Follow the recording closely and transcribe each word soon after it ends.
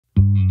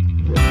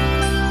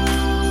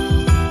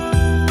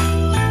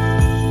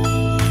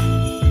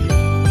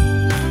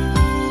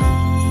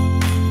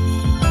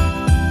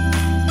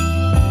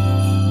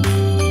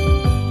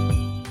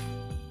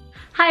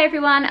Hi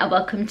everyone and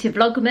welcome to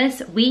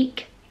Vlogmas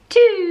week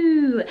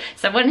 2.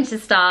 So I wanted to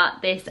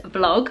start this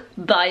vlog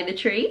by the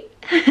tree,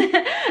 but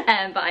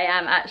I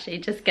am actually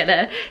just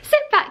gonna sit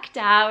back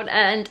down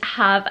and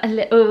have a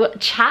little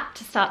chat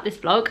to start this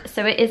vlog.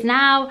 So it is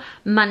now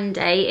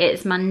Monday,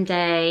 it's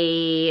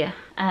Monday,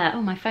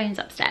 oh my phone's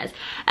upstairs,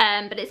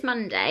 but it's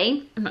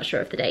Monday, I'm not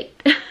sure of the date.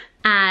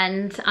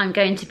 And I'm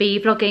going to be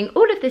vlogging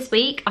all of this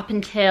week up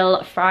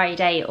until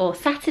Friday or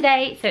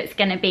Saturday, so it's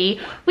going to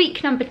be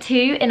week number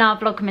 2 in our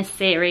Vlogmas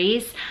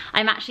series.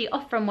 I'm actually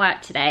off from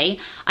work today.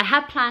 I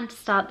had planned to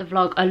start the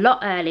vlog a lot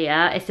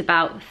earlier. It's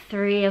about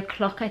 3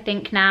 o'clock I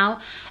think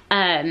now.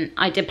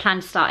 I did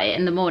plan to start it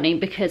in the morning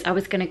because I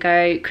was going to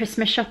go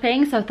Christmas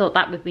shopping, so I thought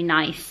that would be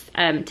nice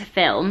to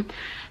film.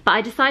 But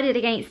I decided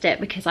against it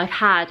because I've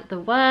had the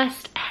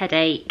worst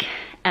headache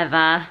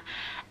ever.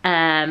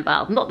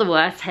 Well, not the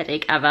worst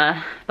headache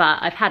ever, but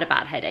I've had a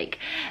bad headache.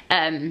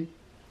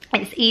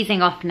 It's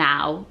easing off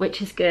now,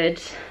 which is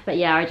good. But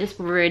yeah, I just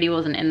really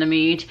wasn't in the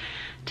mood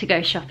to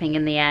go shopping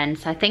in the end.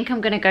 So I think I'm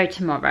gonna go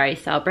tomorrow.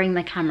 So I'll bring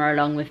the camera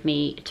along with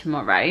me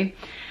tomorrow.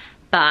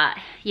 But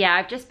yeah,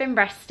 I've just been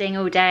resting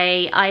all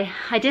day.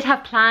 I did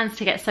have plans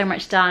to get so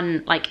much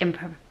done, like in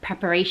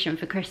preparation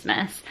for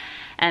Christmas.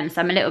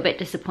 So I'm a little bit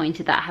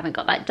disappointed that I haven't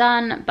got that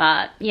done,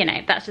 but you know,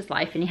 that's just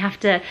life and you have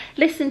to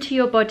listen to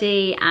your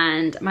body,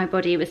 and my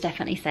body was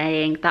definitely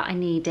saying that I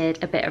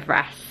needed a bit of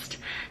rest.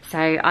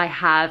 So I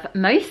have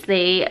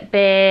mostly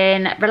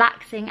been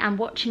relaxing and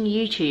watching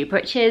YouTube,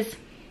 which is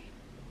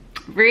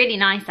really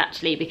nice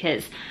actually,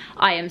 because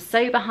I am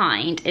so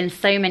behind in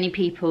so many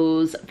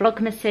people's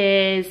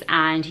Vlogmases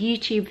and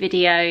YouTube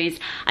videos.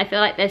 I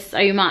feel like there's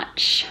so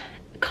much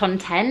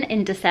content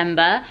in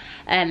December,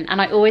 and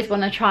I always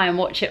want to try and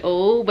watch it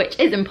all, which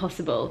is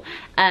impossible,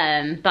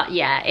 but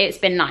yeah, it's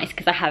been nice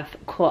because I have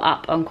caught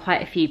up on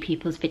quite a few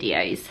people's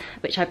videos,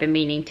 which I've been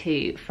meaning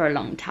to for a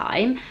long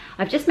time.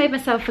 I've just made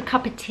myself a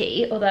cup of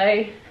tea, although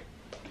it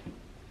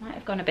might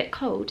have gone a bit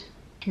cold.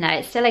 No,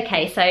 it's still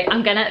okay. So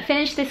I'm gonna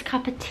finish this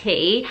cup of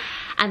tea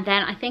and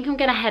then I think I'm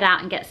gonna head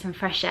out and get some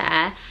fresh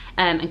air.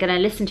 I'm gonna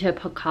listen to a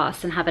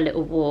podcast and have a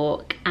little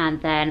walk,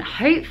 and then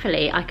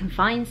hopefully I can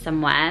find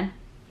somewhere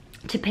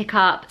to pick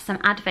up some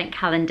advent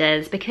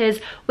calendars, because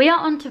we are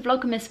on to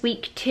Vlogmas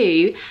week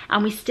 2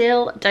 and we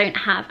still don't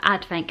have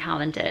advent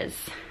calendars.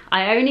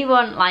 I only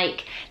want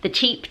like the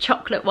cheap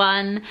chocolate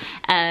one,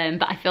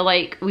 but I feel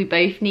like we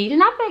both need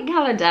an advent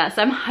calendar,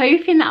 so I'm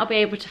hoping that I'll be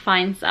able to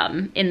find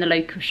some in the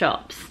local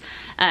shops.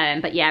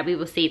 But yeah, we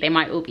will see, they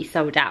might all be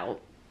sold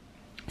out.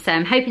 So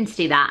I'm hoping to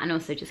do that and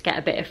also just get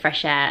a bit of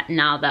fresh air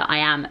now that I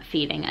am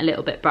feeling a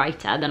little bit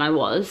brighter than I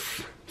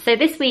was. So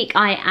this week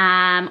I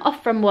am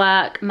off from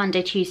work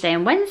Monday, Tuesday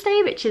and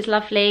Wednesday, which is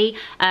lovely.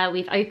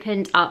 We've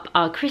opened up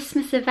our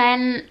Christmas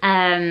event.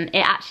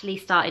 It actually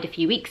started a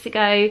few weeks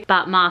ago,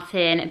 but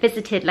Martyn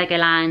visited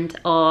Legoland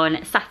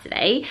on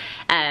Saturday,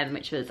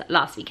 which was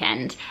last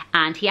weekend,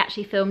 and he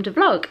actually filmed a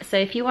vlog. So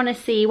if you want to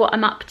see what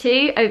I'm up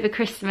to over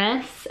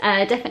Christmas,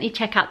 definitely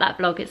check out that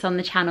vlog. It's on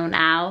the channel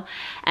now.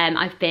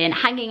 I've been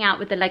hanging out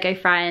with the Lego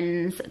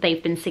friends.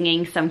 They've been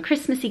singing some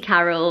Christmassy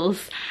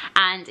carols,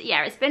 and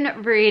yeah, it's been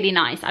really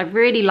nice. I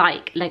really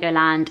like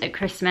Legoland at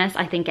Christmas.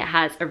 I think it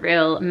has a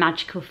real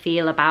magical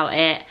feel about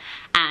it,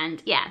 and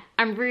yeah,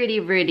 I'm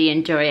really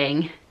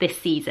enjoying this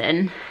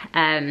season.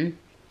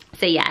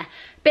 So yeah,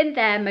 been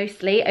there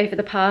mostly over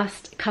the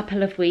past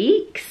couple of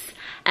weeks,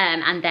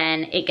 and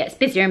then it gets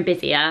busier and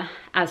busier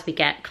as we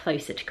get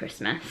closer to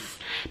Christmas.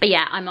 But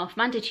yeah, I'm off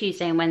Monday,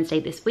 Tuesday and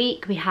Wednesday this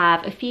week. We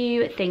have a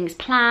few things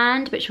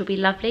planned which will be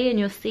lovely and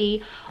you'll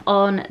see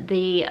on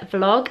the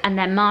vlog. And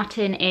then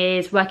Martyn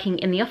is working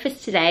in the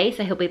office today,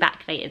 so he'll be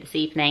back later this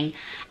evening,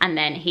 and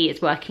then he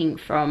is working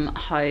from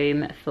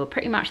home for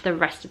pretty much the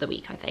rest of the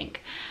week, I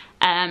think.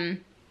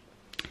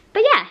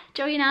 But yeah,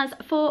 join us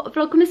for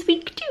Vlogmas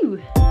week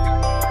 2.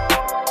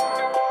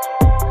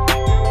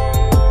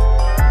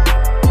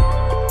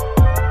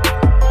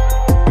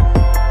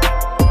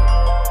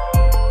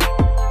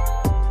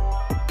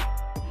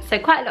 So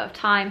quite a lot of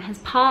time has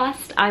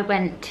passed. I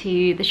went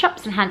to the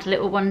shops and had a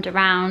little wander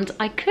around.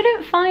 I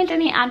couldn't find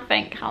any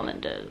advent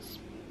calendars.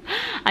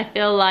 I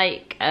feel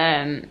like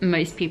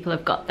most people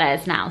have got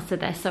theirs now, so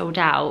they're sold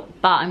out,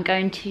 but I'm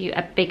going to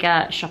a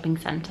bigger shopping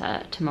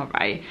centre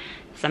tomorrow.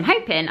 So I'm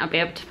hoping I'll be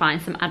able to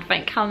find some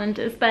advent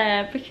calendars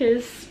there,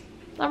 because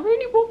I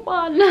really want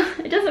one.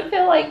 It doesn't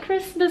feel like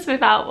Christmas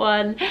without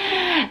one.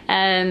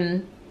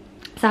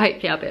 So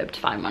hopefully I'll be able to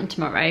find one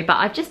tomorrow. But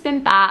I've just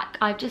been back,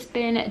 I've just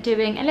been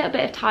doing a little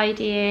bit of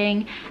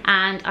tidying,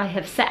 and I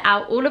have set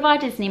out all of our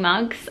Disney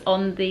mugs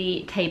on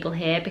the table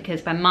here,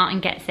 because when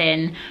Martyn gets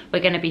in, we're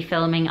going to be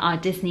filming our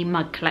Disney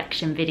mug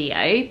collection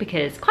video,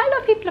 because quite a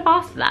lot of people have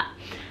asked for that.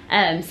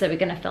 So we're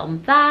going to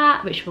film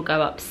that, which will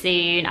go up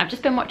soon. I've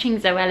just been watching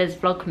Zoella's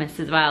Vlogmas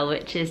as well,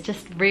 which is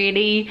just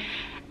really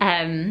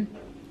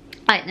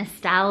like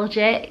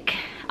nostalgic.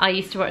 I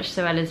used to watch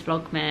Zoella's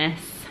Vlogmas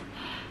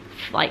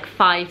like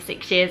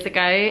 5-6 years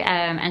ago,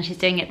 and she's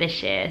doing it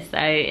this year, so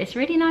it's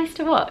really nice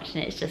to watch,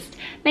 and it's just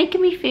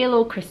making me feel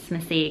all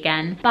Christmassy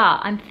again.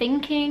 But I'm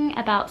thinking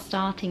about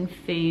starting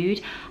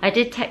food. I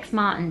did text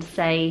Martyn to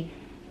say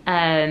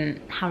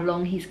how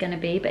long he's gonna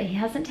be, but he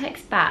hasn't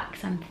texted back,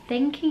 so I'm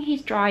thinking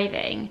he's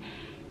driving.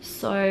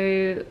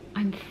 So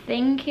I'm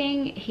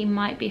thinking he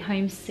might be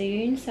home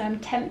soon, so I'm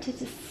tempted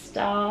to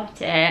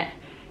start it,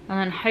 and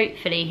then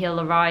hopefully he'll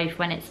arrive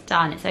when it's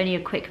done. It's only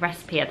a quick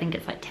recipe, I think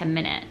it's like 10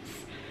 minutes.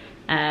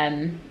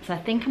 So I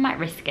think I might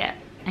risk it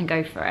and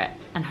go for it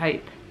and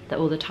hope that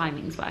all the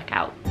timings work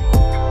out.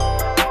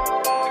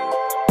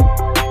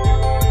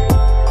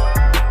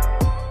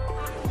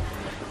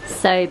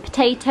 So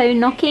potato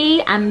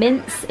gnocchi and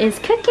mince is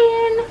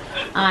cooking.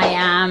 I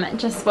am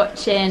just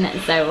watching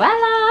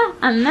Zoella,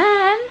 and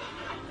then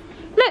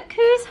look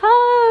who's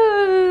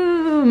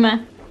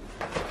home.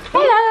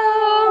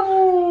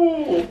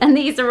 Hello. And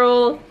these are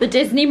all the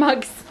Disney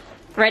mugs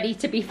ready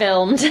to be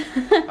filmed.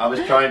 I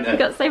was trying to. You've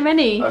got so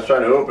many. I was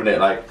trying to open it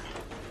like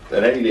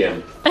an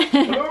alien.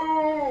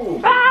 Oh!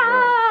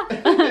 Ah!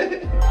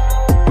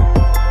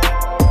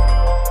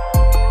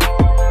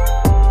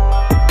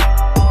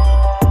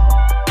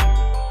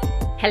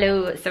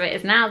 Hello, so it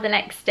is now the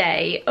next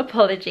day.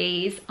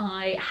 Apologies,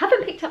 I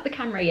haven't picked up the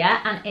camera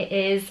yet, and it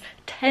is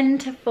 10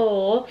 to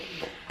 4.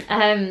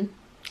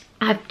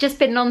 I've just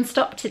been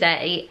non-stop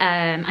today,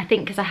 I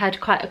think because I had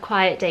quite a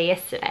quiet day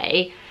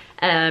yesterday.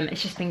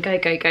 It's just been go,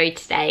 go, go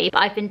today.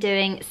 But I've been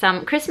doing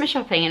some Christmas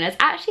shopping, and it's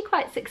actually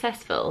quite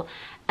successful.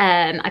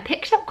 I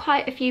picked up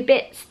quite a few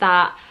bits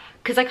that,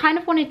 because I kind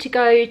of wanted to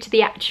go to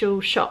the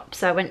actual shop,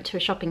 so I went to a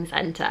shopping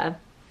centre.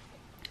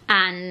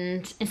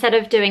 And instead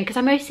of doing, because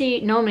I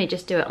normally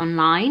just do it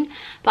online,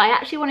 but I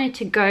actually wanted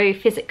to go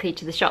physically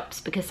to the shops,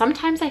 because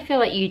sometimes I feel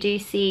like you do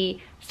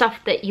see stuff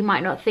that you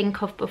might not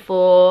think of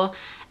before.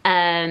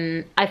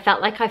 I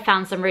felt like I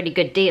found some really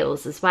good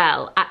deals as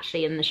well,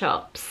 actually, in the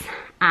shops.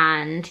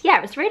 And yeah,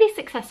 it was really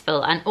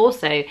successful. And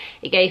also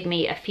it gave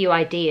me a few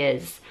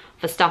ideas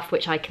for stuff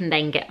which I can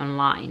then get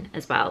online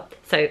as well.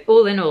 So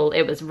all in all,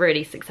 it was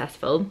really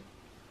successful.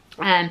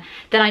 Then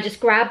I just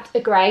grabbed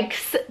a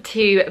Greggs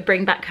to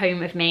bring back home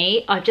with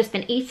me. I've just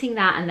been eating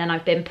that, and then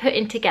I've been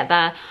putting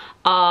together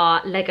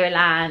our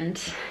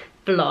Legoland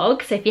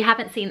vlog. So if you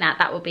haven't seen that,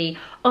 that will be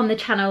on the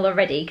channel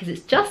already, because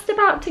it's just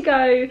about to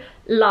go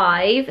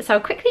live. So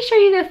I'll quickly show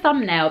you the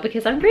thumbnail,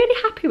 because I'm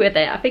really happy with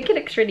it. I think it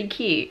looks really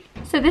cute.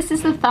 So this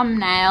is the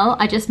thumbnail.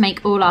 I just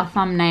make all our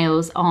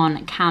thumbnails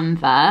on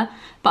Canva,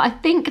 but I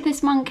think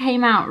this one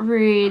came out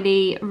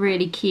really,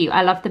 really cute.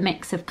 I love the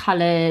mix of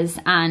colours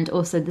and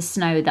also the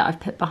snow that I've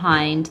put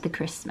behind the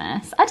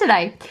Christmas. I don't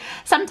know,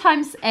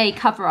 sometimes a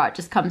cover art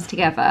just comes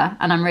together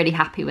and I'm really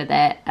happy with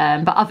it,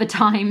 but other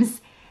times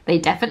they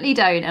definitely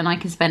don't, and I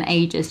can spend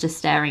ages just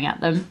staring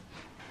at them.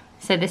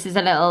 So this is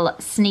a little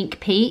sneak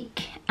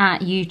peek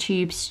at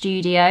YouTube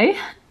Studio.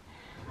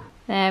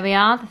 There we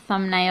are, the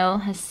thumbnail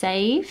has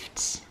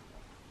saved.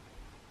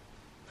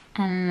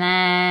 And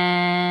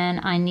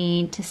then I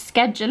need to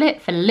schedule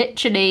it for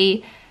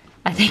literally,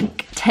 I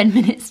think, 10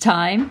 minutes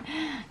time.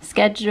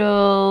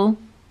 Schedule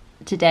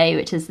today,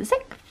 which is the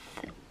 6th.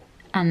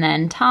 And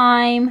then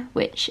time,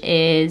 which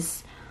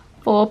is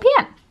 4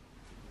 PM.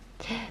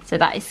 So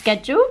that is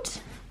scheduled.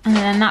 And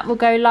then that will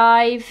go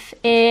live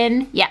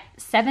in, yeah,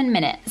 7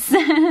 minutes.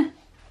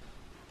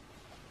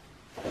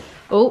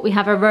 Oh, we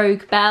have a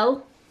rogue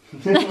bell.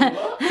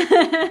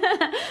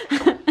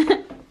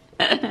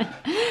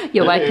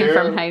 You're working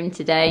from home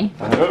today.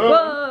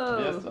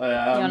 Whoa! Yes, I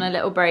am. You're on a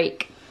little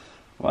break.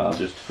 Well,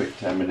 just a quick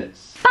 10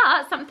 minutes.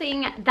 But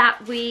something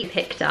that we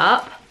picked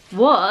up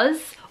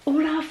was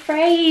all our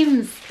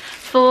frames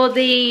for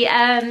the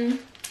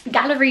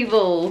gallery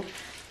wall.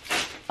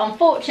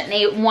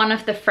 Unfortunately, one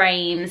of the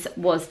frames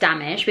was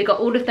damaged. We got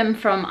all of them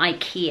from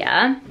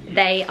Ikea.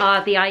 They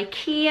are the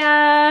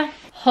Ikea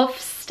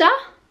Hovsta,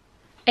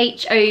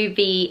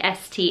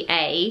 H-O-V-S-T-A.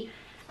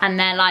 And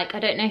they're like, I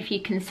don't know if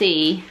you can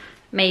see,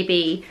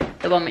 maybe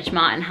the one which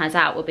Martyn has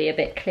out will be a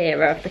bit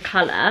clearer of the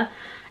colour.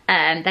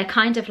 They're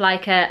kind of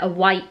like a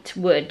white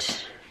wood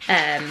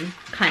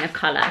kind of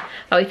colour,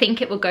 but we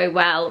think it will go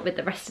well with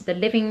the rest of the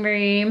living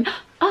room.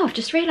 Oh, I've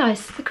just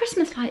realised the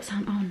Christmas lights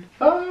aren't on.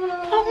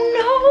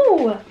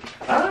 Oh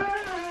no!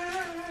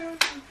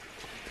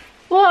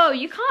 Whoa,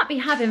 you can't be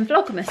having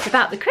Vlogmas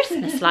about the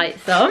Christmas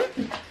lights on.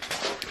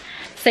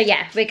 So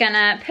yeah, we're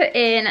gonna put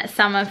in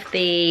some of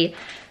the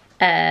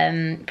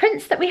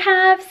prints that we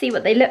have, see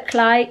what they look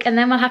like, and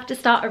then we'll have to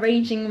start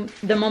arranging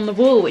them on the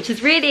wall, which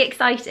is really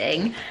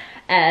exciting.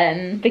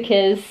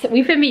 Because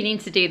we've been meaning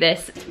to do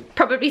this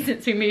probably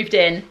since we moved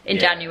in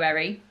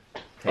January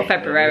or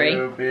February. A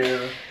little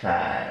bit of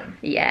time.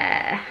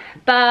 Yeah,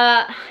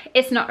 but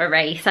it's not a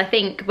race. I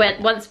think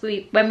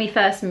when we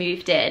first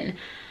moved in,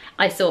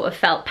 I sort of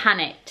felt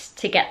panicked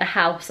to get the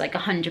house like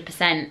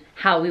 100%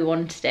 how we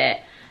wanted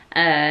it.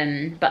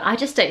 But I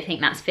just don't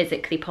think that's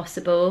physically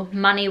possible,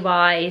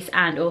 money-wise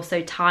and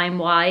also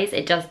time-wise.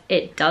 It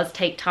does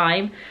take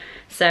time.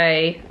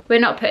 So we're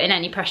not putting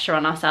any pressure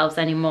on ourselves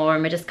anymore,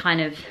 and we're just kind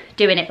of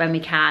doing it when we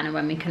can and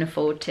when we can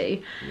afford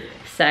to.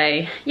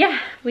 So yeah,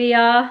 we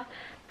are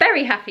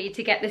very happy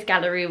to get this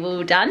gallery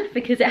wall done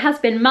because it has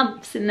been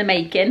months in the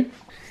making.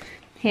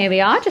 Here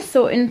we are, just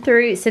sorting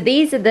through. So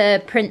these are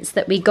the prints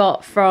that we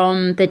got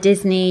from the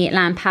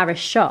Disneyland Paris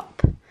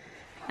shop.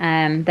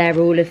 They're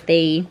all of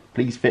the...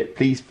 Please fit,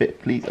 please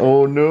fit, please.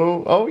 Oh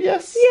no, oh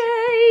yes.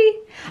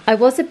 Yay! I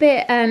was a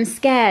bit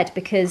scared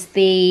because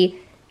the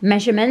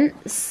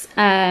measurements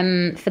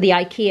for the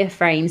Ikea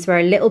frames were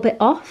a little bit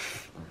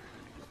off.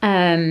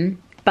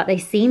 But they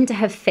seem to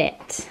have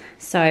fit.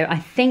 So I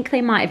think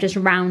they might have just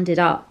rounded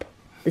up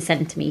the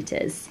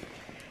centimetres.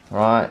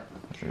 Right,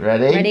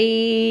 ready?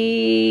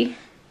 Ready?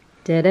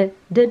 Da -da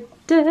 -da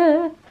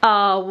 -da.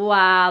 Oh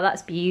wow,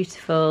 that's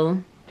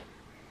beautiful.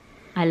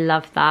 I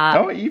love that.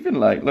 Oh, even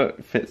like,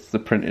 look, fits the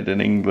printed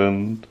in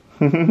England.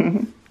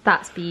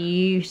 That's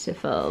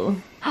beautiful.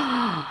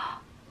 I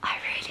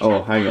really Oh,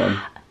 love hang that. on.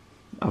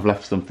 I've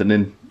left something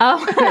in. Oh.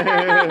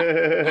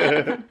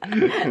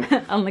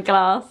 On the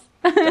glass.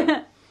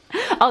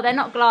 Oh, they're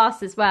not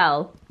glass as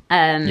well.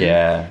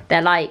 Yeah.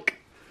 They're like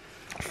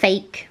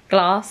fake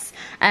glass,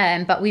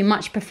 but we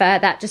much prefer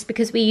that just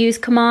because we use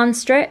command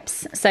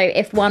strips. So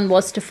if one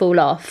was to fall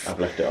off, I've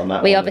left it on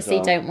that we one obviously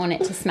as well. don't want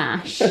it to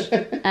smash.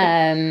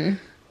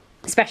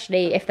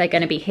 Especially if they're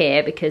going to be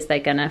here, because they're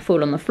going to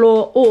fall on the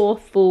floor or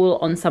fall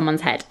on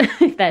someone's head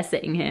if they're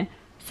sitting here.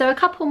 So a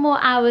couple more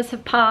hours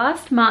have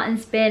passed.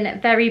 Martyn's been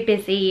very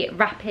busy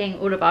wrapping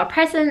all of our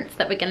presents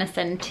that we're going to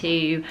send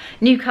to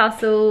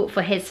Newcastle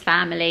for his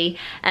family.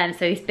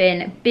 So he's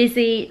been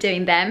busy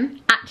doing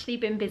them. Actually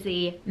been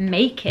busy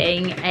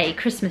making a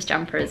Christmas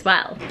jumper as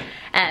well.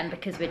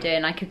 Because we're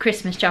doing like a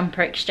Christmas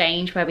jumper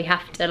exchange where we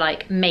have to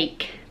like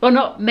make, well,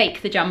 not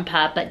make the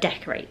jumper, but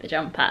decorate the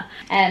jumper.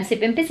 So we've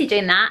been busy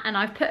doing that, and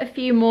I've put a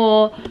few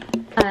more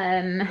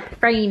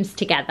frames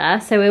together.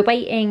 So we're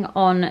waiting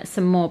on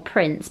some more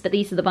prints, but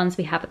these are the ones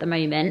we have at the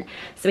moment.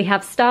 So we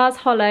have Stars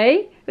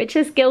Hollow, which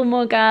is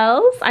Gilmore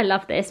Girls. I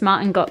love this.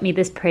 Martyn got me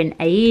this print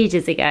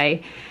ages ago.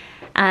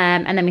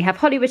 And then we have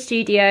Hollywood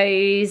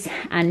Studios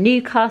and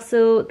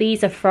Newcastle.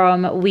 These are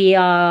from We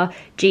Are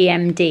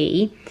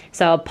GMD.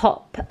 So I'll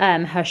pop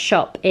her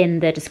shop in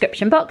the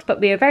description box,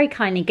 but we were very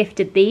kindly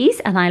gifted these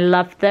and I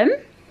love them.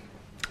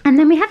 And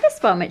then we have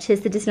this one, which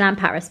is the Disneyland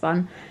Paris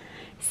one.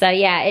 So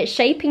yeah, it's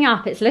shaping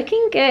up, it's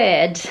looking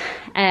good.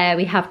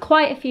 We have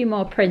quite a few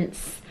more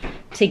prints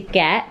to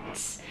get.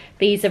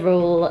 These are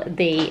all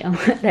the,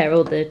 they're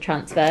all the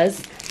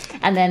transfers.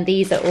 And then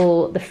these are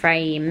all the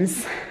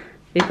frames.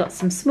 We've got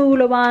some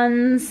smaller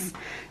ones,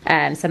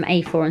 some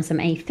A4 and some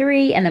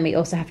A3, and then we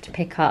also have to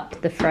pick up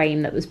the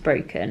frame that was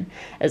broken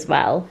as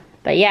well.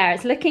 But yeah,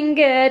 it's looking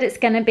good. It's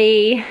gonna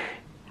be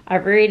a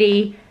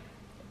really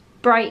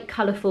bright,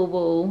 colourful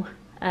wall,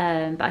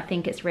 but I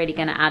think it's really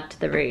gonna add to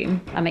the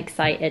room. I'm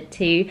excited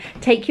to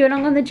take you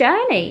along on the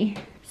journey.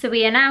 So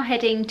we are now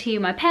heading to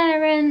my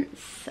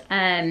parents'.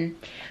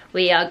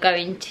 We are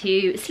going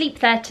to sleep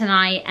there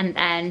tonight, and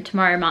then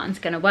tomorrow Martyn's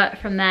going to work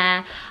from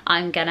there.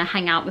 I'm going to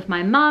hang out with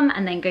my mum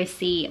and then go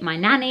see my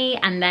nanny,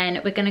 and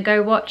then we're going to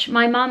go watch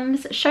my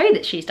mum's show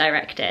that she's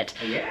directed.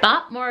 Yeah.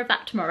 But more of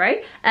that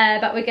tomorrow.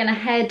 But we're going to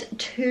head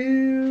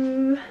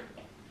to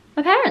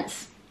my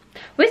parents.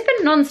 We've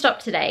been non-stop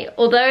today,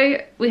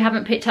 although we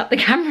haven't picked up the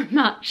camera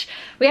much.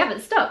 We haven't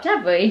stopped,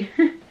 have we?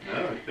 No,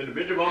 it's been a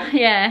bit of one.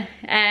 Yeah,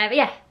 but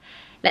yeah,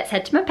 let's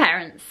head to my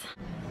parents.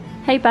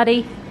 Hey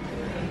buddy.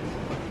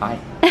 Hi.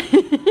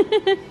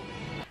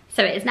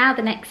 So it is now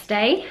the next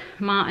day.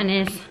 Martyn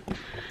is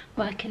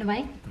working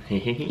away.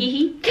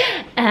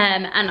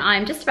 And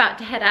I'm just about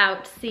to head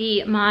out to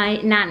see my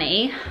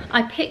nanny.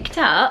 I picked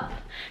up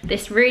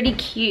this really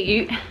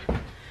cute,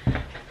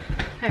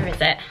 where is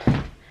it?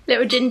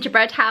 Little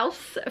gingerbread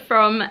house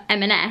from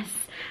M&S,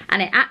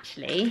 and it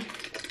actually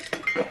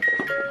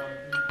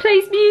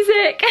plays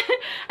music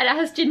and it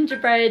has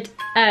gingerbread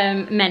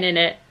men in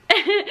it.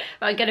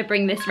 But I'm gonna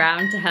bring this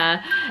round to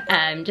her,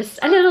 just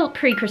a little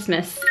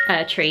pre-Christmas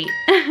treat.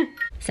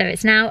 So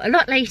it's now a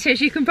lot later,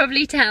 as you can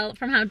probably tell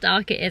from how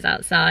dark it is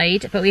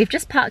outside, but we've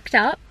just parked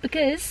up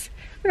because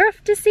we're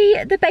off to see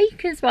The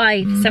Baker's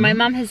Wife. So my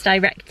mum has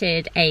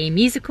directed a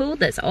musical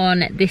that's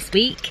on this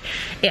week.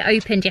 It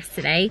opened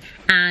yesterday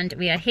and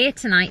we are here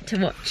tonight to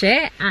watch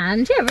it,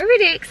 and yeah, we're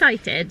really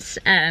excited.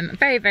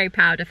 Very, very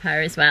proud of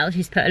her as well.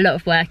 She's put a lot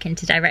of work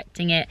into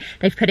directing it.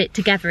 They've put it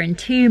together in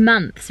 2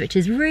 months, which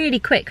is really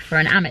quick for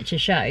an amateur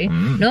show.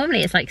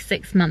 Normally it's like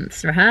 6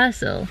 months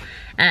rehearsal.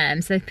 So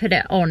they've put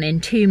it on in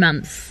 2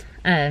 months.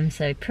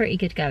 So pretty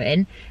good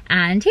going,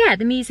 and yeah,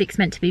 the music's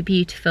meant to be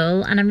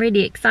beautiful and I'm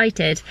really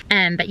excited.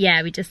 But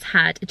yeah, we just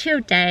had a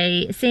chilled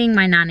day seeing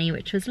my nanny,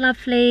 which was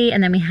lovely,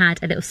 and then we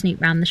had a little snoop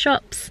round the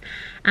shops,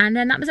 and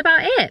then that was about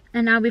it.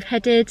 And now we've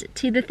headed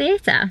to the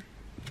theatre.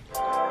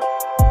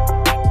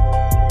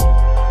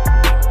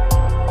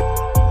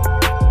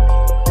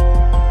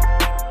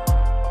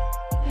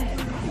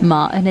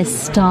 Martyn is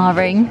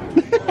starring.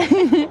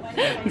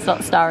 He's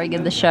not starring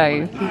in the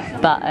show,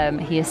 but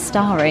he is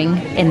starring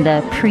in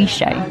the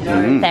pre-show.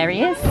 There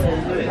he is.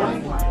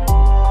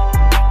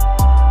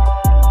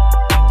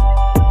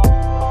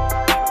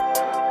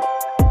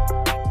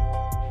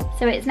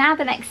 So it's now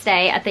the next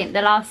day. I think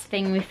the last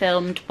thing we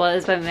filmed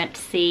was when we went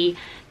to see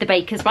The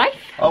Baker's Wife.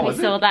 Oh, we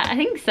saw that, I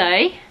think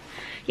so,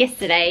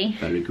 yesterday.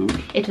 Very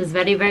good. It was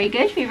very, very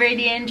good. We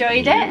really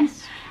enjoyed it.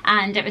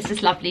 And it was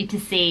just lovely to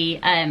see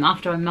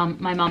after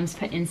my mum's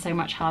put in so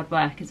much hard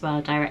work as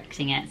well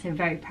directing it, so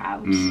very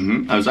proud.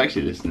 I was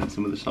actually listening to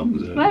some of the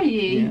songs. Were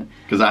you?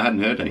 Because I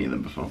hadn't heard any of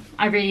them before.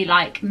 I really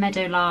like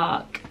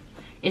Meadowlark.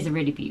 Is a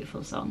really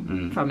beautiful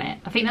song from it.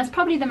 I think that's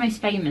probably the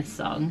most famous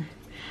song.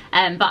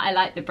 But I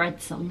like the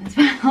bread song as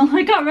well.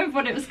 I can't remember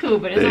what it was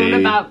called, but it's all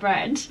about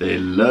bread. They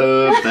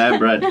love their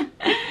bread.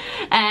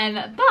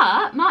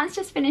 But Martyn's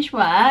just finished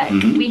work.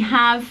 We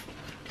have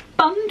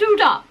bundled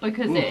up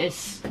because it is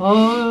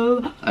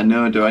so I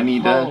know, do I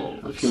need cold.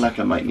 I feel like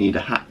I might need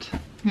a hat.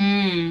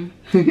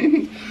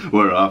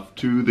 We're off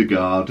to the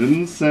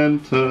garden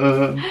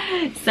centre.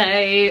 So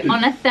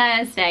on a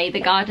Thursday, the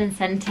garden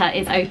centre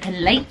is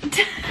open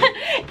late.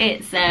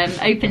 It's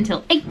open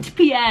till 8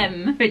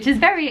 PM, which is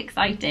very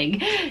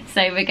exciting.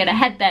 So we're gonna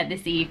head there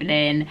this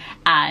evening,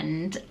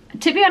 and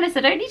to be honest,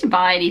 I don't need to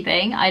buy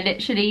anything. I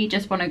literally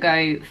just want to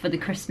go for the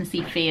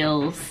Christmassy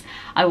feels.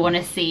 I want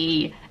to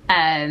see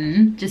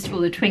just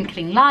all the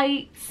twinkling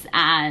lights,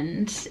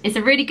 and it's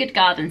a really good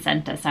garden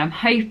centre, so I'm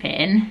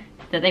hoping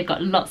that they've got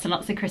lots and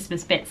lots of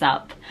Christmas bits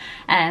up.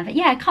 But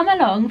yeah, come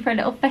along for a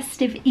little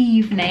festive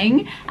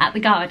evening at the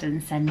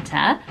garden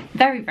centre.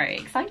 Very, very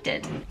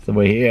excited. So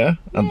we're here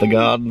at the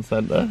garden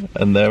centre,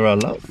 and there are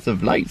lots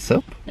of lights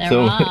up.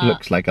 It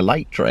looks like a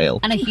light trail.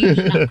 And a huge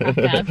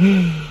nutcracker.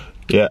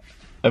 Yeah,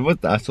 and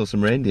I saw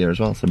some reindeer as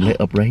well, some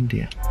lit up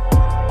reindeer.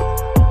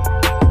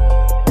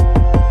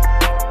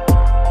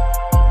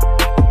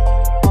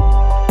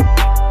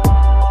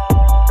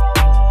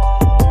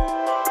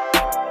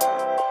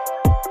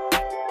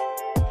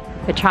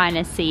 We're trying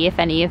to see if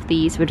any of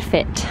these would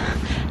fit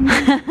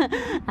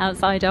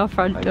outside our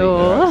front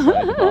door.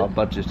 Our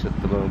budget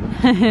at the moment.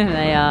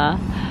 They are.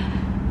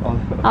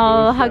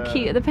 Oh, how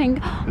cute are the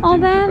penguins. Oh,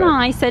 they're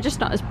nice. They're just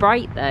not as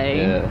bright though.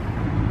 Yeah.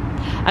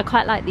 I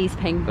quite like these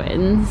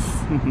penguins.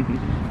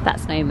 That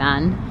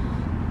snowman.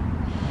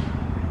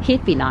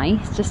 He'd be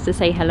nice just to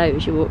say hello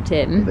as you walked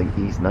in. I think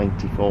he's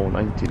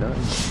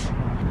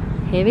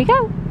 94.99. Here we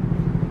go.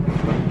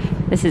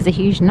 This is a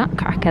huge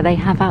nutcracker they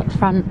have out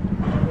front.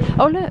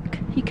 Oh look,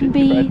 you can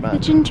be the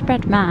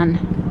gingerbread man.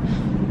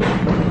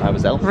 I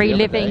was Elf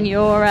reliving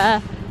your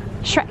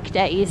Shrek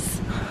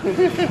days.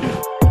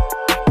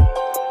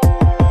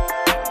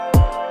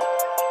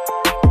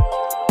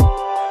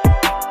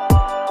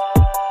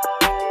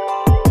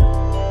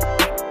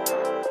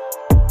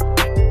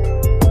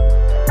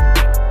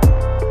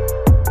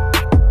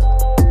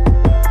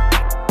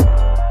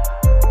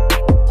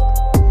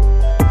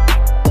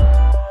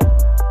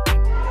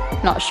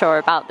 Not sure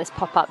about this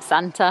pop-up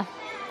Santa.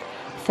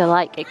 I feel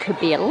like it could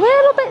be a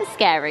little bit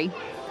scary.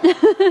 Look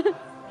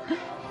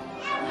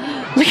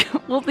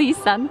at all these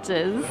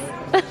Santas.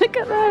 Look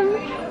at them.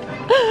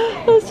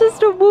 There's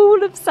just a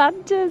wall of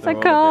Santas. I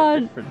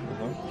can't.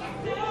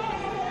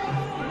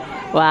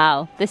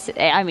 Wow. This,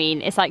 I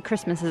mean, it's like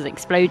Christmas has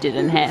exploded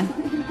in here.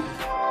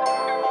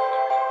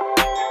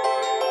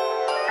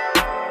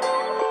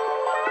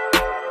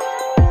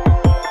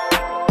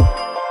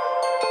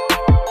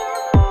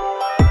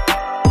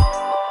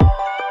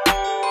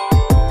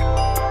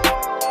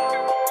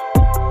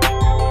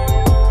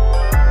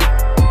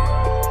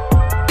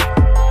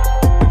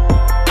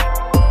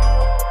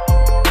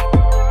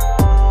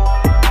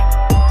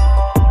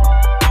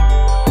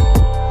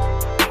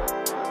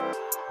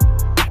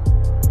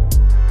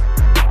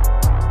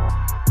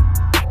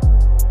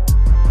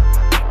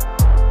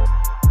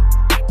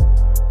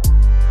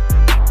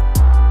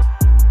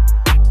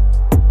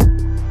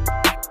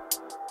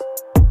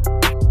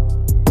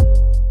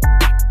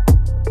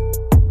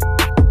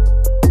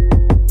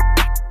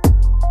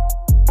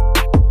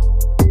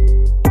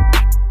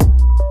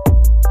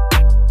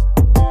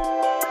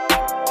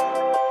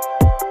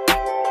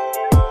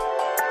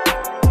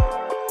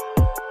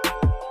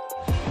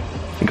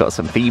 Got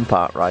some theme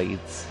park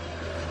rides.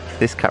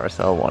 This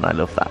carousel one, I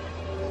love that.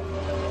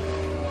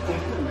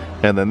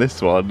 And then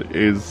this one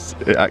is,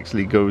 it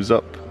actually goes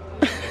up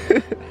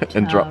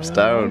and drops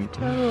down.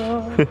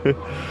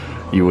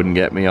 You wouldn't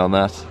get me on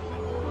that.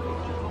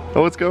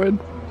 Oh, it's going.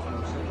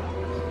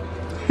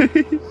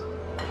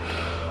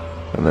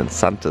 And then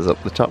Santa's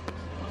up the top.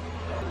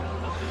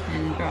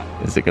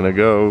 Is it gonna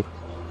go?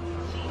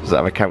 Does it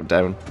have a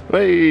countdown?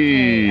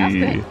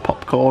 Hey,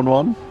 popcorn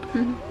one.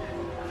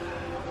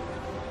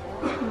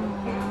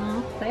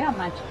 They are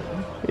magical.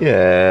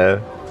 Yeah.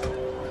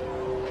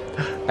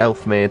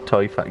 Elf-made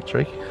toy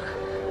factory.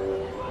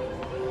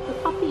 The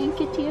Puppy and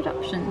Kitty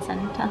Adoption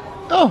Centre.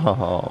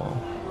 Oh.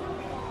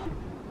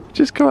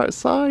 Just go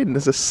outside and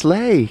there's a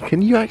sleigh.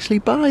 Can you actually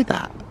buy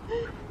that?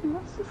 You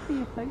must just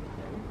see a photo.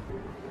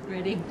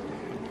 Ready?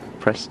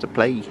 Press to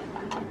play.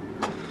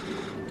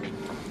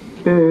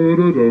 I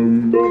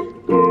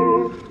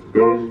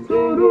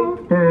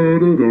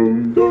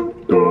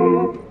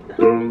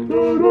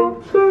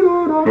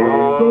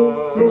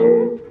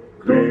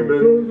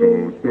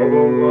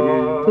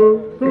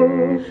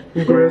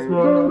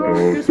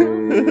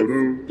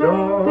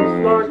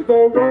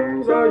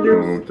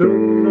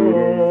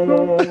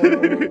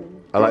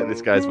like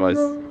this guy's voice.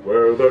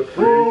 Where the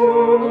trees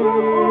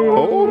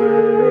are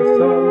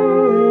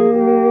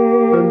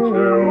and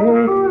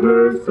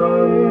the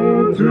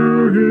sun to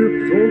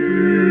heap so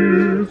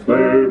peace,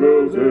 sleigh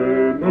bells in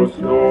the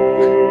snow,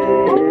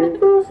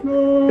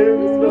 in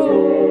the snow.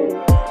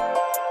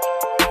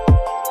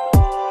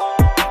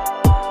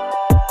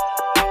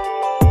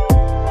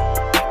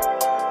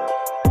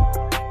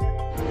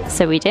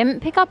 So we didn't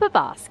pick up a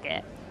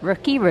basket.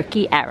 Rookie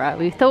error.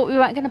 We thought we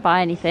weren't going to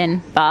buy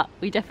anything, but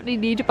we definitely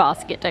need a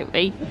basket, don't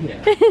we?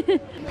 Yeah.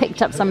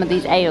 Picked up some of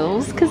these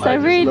ales because they're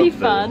really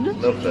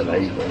fun. Love the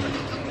label.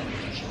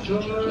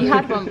 You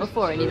had one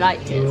before and you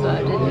liked it as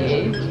well,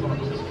 didn't you?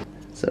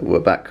 So we're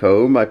back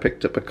home. I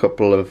picked up a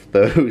couple of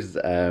those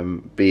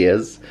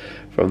beers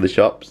from the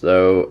shop.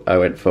 So I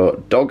went for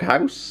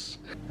Doghouse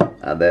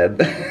and then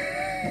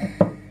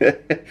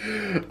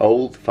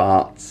Old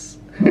Farts.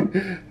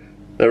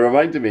 They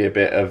reminded me a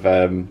bit of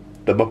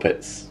the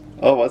Muppets.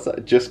 Oh, what's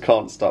that? Just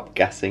Can't Stop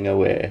Gassing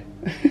Away.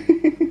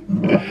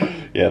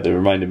 Yeah, they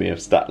reminded me of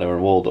Statler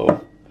and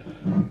Waldorf.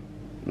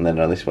 And then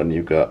on this one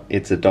you've got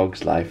It's a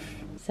Dog's Life.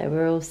 So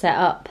we're all set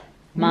up.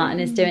 Martyn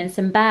is doing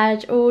some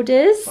badge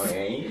orders.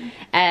 Okay.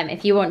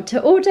 If you want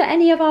to order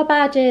any of our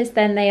badges,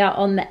 then they are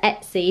on the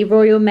Etsy.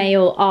 Royal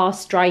Mail are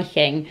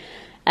striking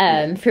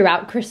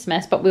throughout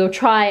Christmas, but we'll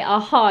try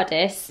our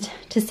hardest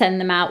to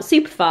send them out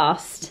super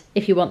fast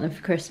if you want them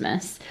for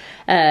Christmas.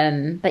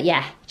 But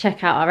yeah,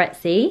 check out our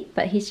Etsy.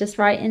 But he's just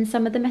writing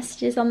some of the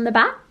messages on the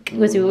back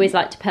because we always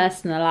like to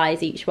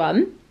personalise each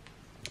one.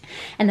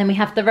 And then we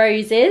have the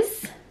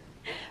roses.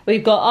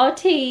 We've got our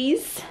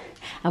teas.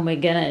 And we're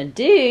gonna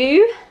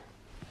do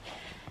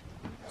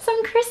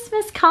some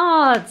Christmas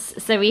cards.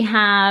 So we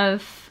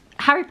have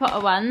Harry Potter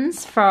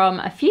ones from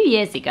a few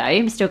years ago.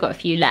 We've still got a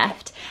few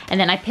left. And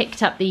then I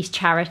picked up these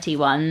charity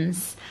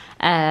ones.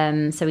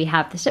 So we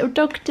have this little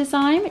dog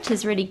design, which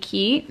is really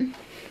cute.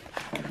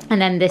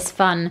 And then this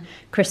fun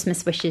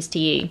Christmas wishes to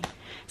you.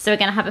 So we're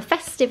gonna have a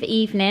festive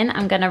evening.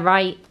 I'm gonna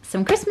write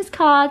some Christmas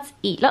cards,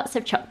 eat lots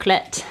of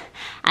chocolate.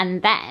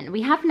 And then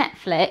we have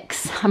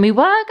Netflix and we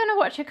were gonna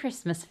watch a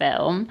Christmas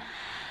film,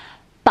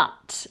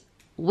 but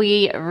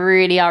we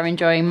really are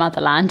enjoying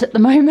Motherland at the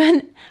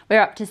moment.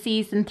 We're up to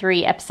season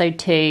 3, episode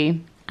 2,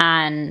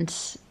 and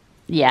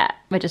yeah,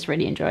 we're just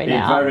really enjoying it.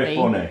 It's very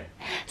funny.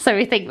 So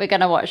we think we're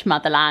gonna watch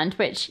Motherland,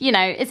 which, you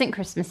know, isn't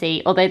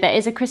Christmassy, although there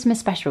is a Christmas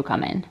special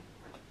coming.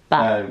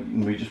 But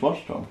we just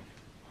watched one.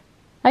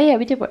 oh yeah,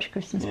 we did watch a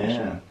Christmas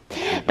special.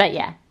 But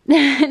yeah,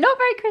 not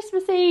very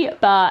Christmassy,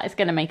 but it's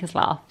gonna make us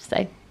laugh,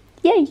 so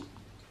yay.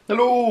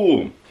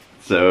 Hello!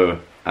 So,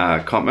 I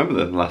can't remember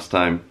the last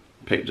time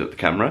I picked up the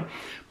camera,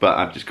 but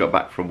I've just got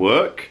back from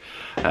work.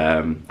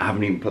 I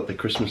haven't even put the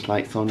Christmas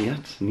lights on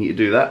yet. I need to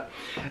do that.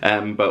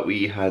 But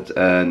we had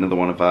another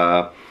one of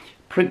our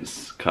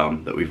prints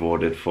come that we've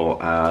ordered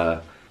for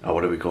our, oh,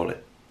 what do we call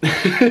it?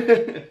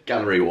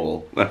 Gallery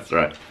wall, that's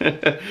right.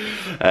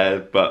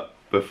 But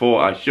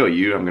before I show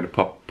you, I'm going to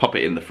pop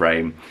it in the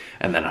frame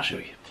and then I'll show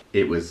you.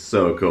 It was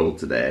so cold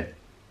today.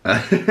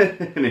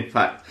 And in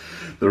fact,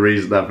 the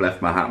reason I've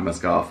left my hat and my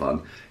scarf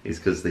on is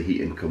because the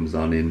heating comes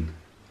on in,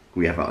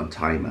 we have it on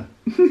timer.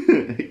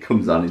 It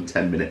comes on in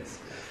 10 minutes.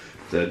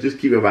 So just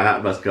keeping my hat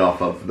and my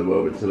scarf on for the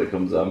moment till it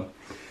comes on.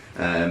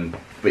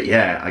 But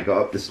yeah, I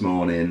got up this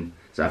morning,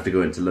 so I have to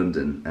go into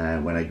London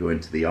when I go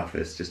into the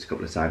office just a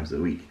couple of times a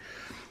week.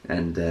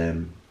 And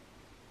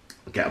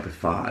get up at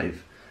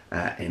 5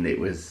 and it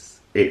was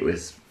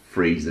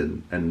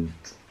freezing and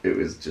it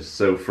was just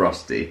so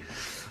frosty.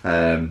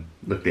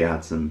 Luckily I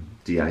had some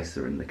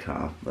de-icer in the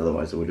car,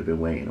 otherwise I would have been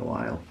waiting a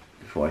while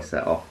before I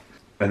set off.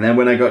 And then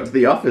when I got to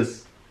the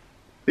office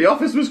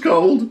was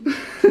cold.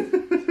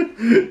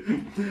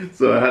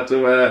 So I had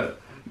to wear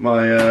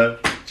my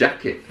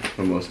jacket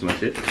for most of my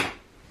shift.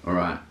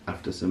 Alright,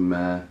 after some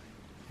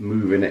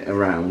moving it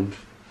around,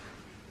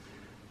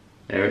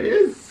 there it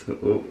is.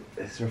 Oh,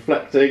 it's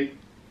reflecting.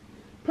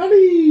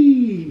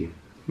 Paddy!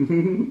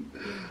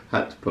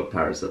 Had to put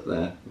Paris up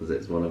there because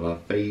it's one of our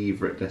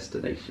favourite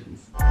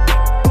destinations.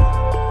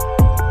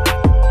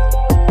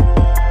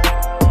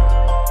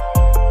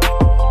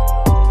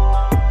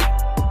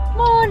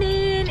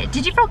 Morning!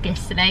 Did you vlog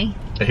yesterday?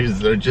 It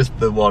was just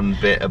the one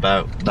bit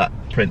about that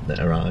print that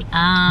arrived.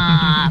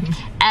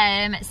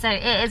 So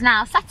it is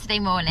now Saturday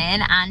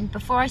morning and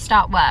before I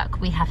start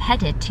work we have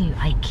headed to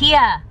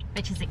Ikea,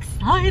 which is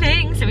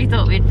exciting, so we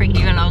thought we'd bring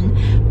you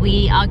along.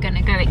 We are going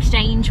to go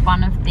exchange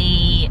one of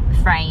the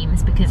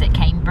frames because it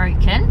came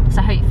broken,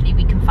 so hopefully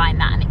we can find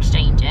that and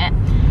exchange it.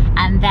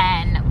 And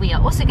then we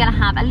are also going to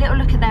have a little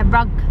look at their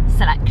rug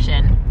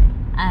selection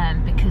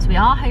because we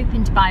are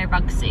hoping to buy a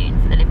rug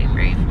soon for the living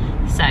room.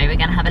 So we're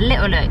going to have a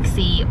little look,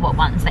 see what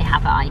ones they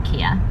have at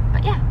Ikea.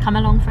 But yeah, come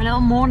along for a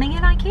little morning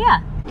in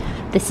Ikea.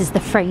 This is the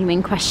frame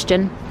in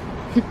question.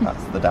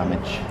 That's the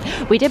damage.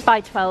 We did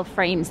buy 12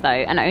 frames though,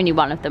 and only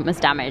one of them was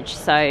damaged,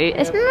 so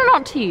it's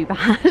not too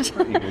bad.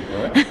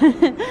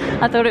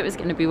 I thought it was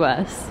going to be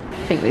worse.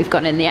 I think we've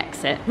gone in the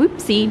exit.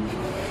 Whoopsie.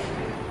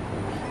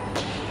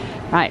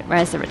 Right,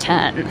 where's the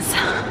returns?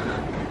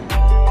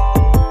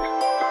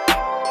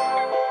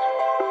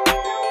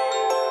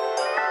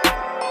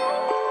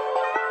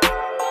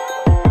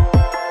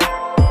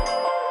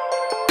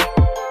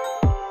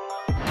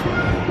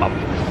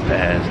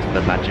 Upstairs to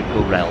the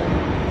magical realm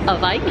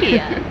Of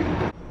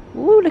Ikea.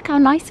 Ooh, look how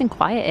nice and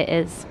quiet it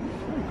is.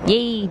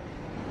 Yay.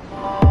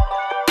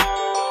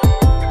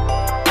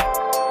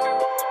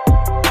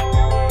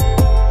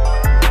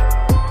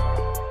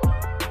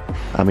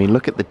 I mean,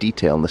 look at the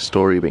detail and the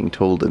story being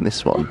told in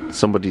this one.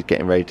 Somebody's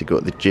getting ready to go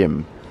to the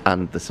gym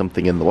and there's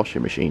something in the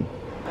washing machine.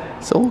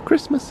 It's all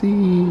Christmassy.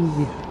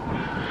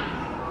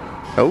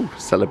 Oh,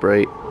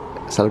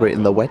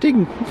 celebrating the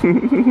wedding.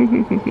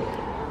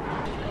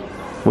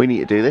 We need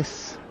to do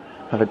this.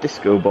 Have a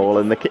disco ball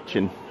in the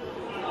kitchen.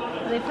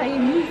 Are they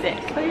playing music?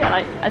 Oh yeah,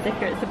 like as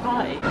if it's a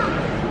party.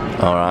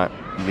 Alright,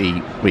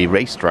 we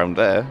raced round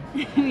there.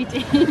 We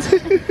did.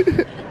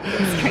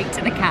 Straight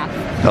to the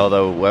caf.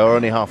 Although we're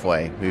only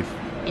halfway.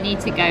 You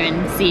need to go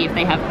and see if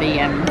they have the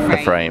frame. The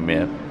frame,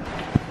 yeah.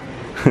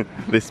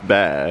 This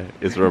bear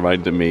is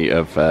reminding me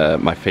of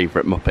my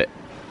favourite Muppet,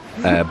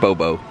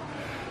 Bobo.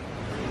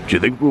 Do you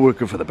think we're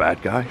working for the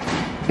bad guy?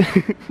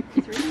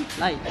 It's really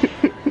like...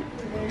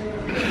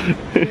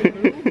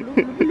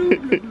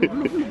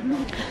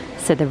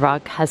 So the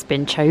rug has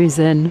been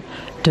chosen.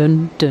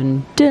 Dun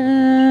dun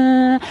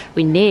dun.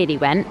 We nearly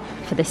went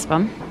for this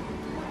one.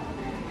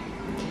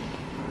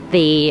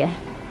 The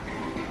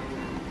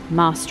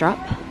master up.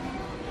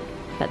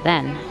 But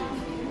then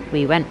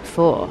we went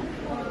for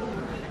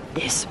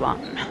this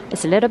one.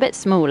 It's a little bit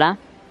smaller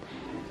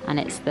and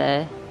it's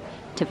the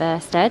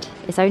Tversted.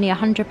 It's only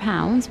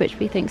 £100, which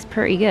we think's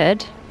pretty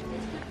good.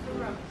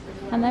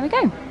 And there we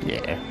go.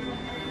 Yeah.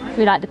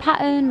 We like the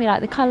pattern, we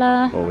like the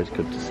colour. Always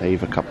good to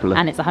save a couple of...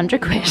 And it's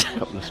 100 quid.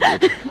 Couple of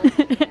quid.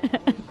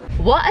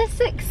 What a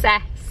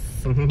success.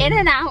 In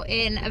and out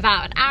in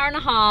about an hour and a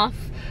half.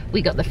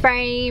 We got the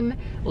frame,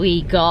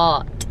 we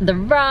got the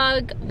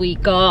rug, we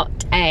got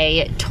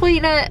a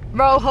toilet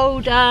roll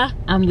holder,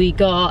 and we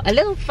got a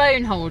little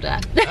phone holder.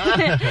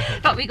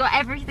 But we got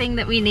everything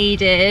that we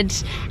needed,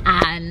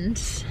 and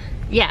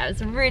yeah,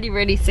 it was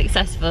really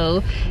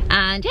successful.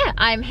 And yeah,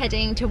 I'm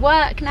heading to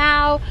work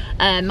now.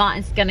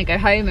 Martyn's gonna go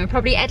home and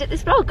probably edit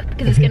this vlog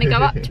because it's gonna go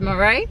up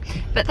tomorrow.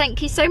 But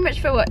thank you so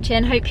much for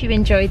watching. Hope you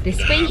enjoyed this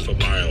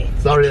week.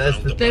 Sorry,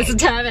 there's a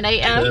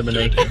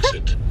Terminator.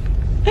 Exit.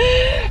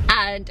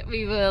 And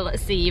we will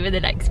see you in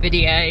the next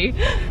video.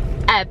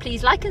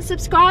 Please like and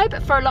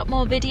subscribe for a lot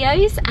more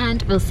videos,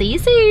 and we'll see you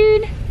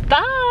soon.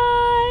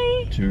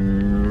 Bye.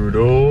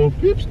 Toodle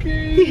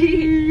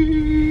pipski.